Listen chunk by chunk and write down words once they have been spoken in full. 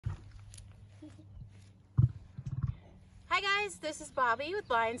Hi guys, this is Bobbi with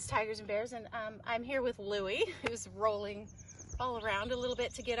Lions, Tigers, and Bears, and I'm here with Louie, who's rolling all around a little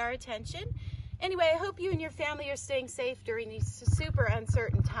bit to get our attention. Anyway, I hope you and your family are staying safe during these super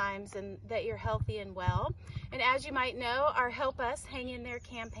uncertain times and that you're healthy and well. And as you might know, our Help Us Hang In There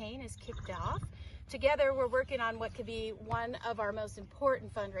campaign is kicked off. Together, we're working on what could be one of our most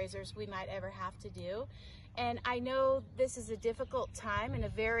important fundraisers we might ever have to do. And I know this is a difficult time and a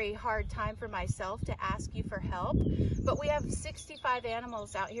very hard time for myself to ask you for help, but we have 65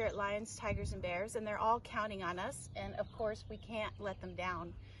 animals out here at Lions, Tigers, and Bears, and they're all counting on us, and of course we can't let them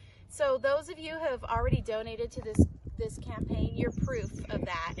down. So those of you who have already donated to this campaign, you're proof of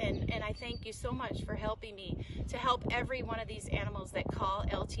that, and I thank you so much for helping me to help every one of these animals that call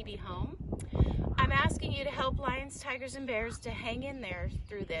LTB home. I'm asking you to help Lions, Tigers, and Bears to hang in there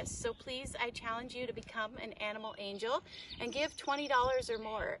through this. So please, I challenge you to become an animal angel and give $20 or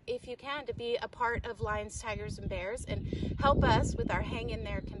more if you can to be a part of Lions, Tigers, and Bears and help us with our Hang In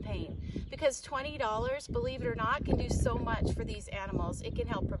There campaign. Because $20, believe it or not, can do so much for these animals. It can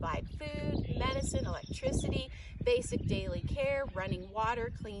help provide food, medicine, electricity, basic daily care, running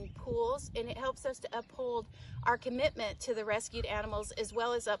water, clean pools, and it helps us to uphold our commitment to the rescued animals as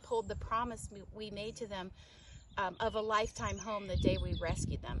well as uphold the promise we made to them of a lifetime home the day we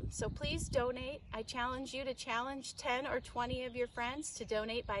rescued them. So please donate. I challenge you to challenge 10 or 20 of your friends to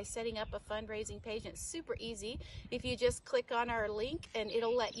donate by setting up a fundraising page. And it's super easy. If you just click on our link and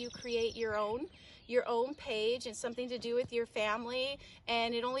it'll let you create your own page and something to do with your family,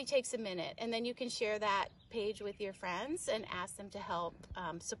 and it only takes a minute, and then you can share that page with your friends and ask them to help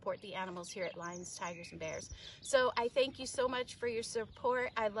support the animals here at Lions, Tigers, and Bears. So I thank you so much for your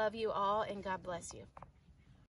support. I love you all, and God bless you.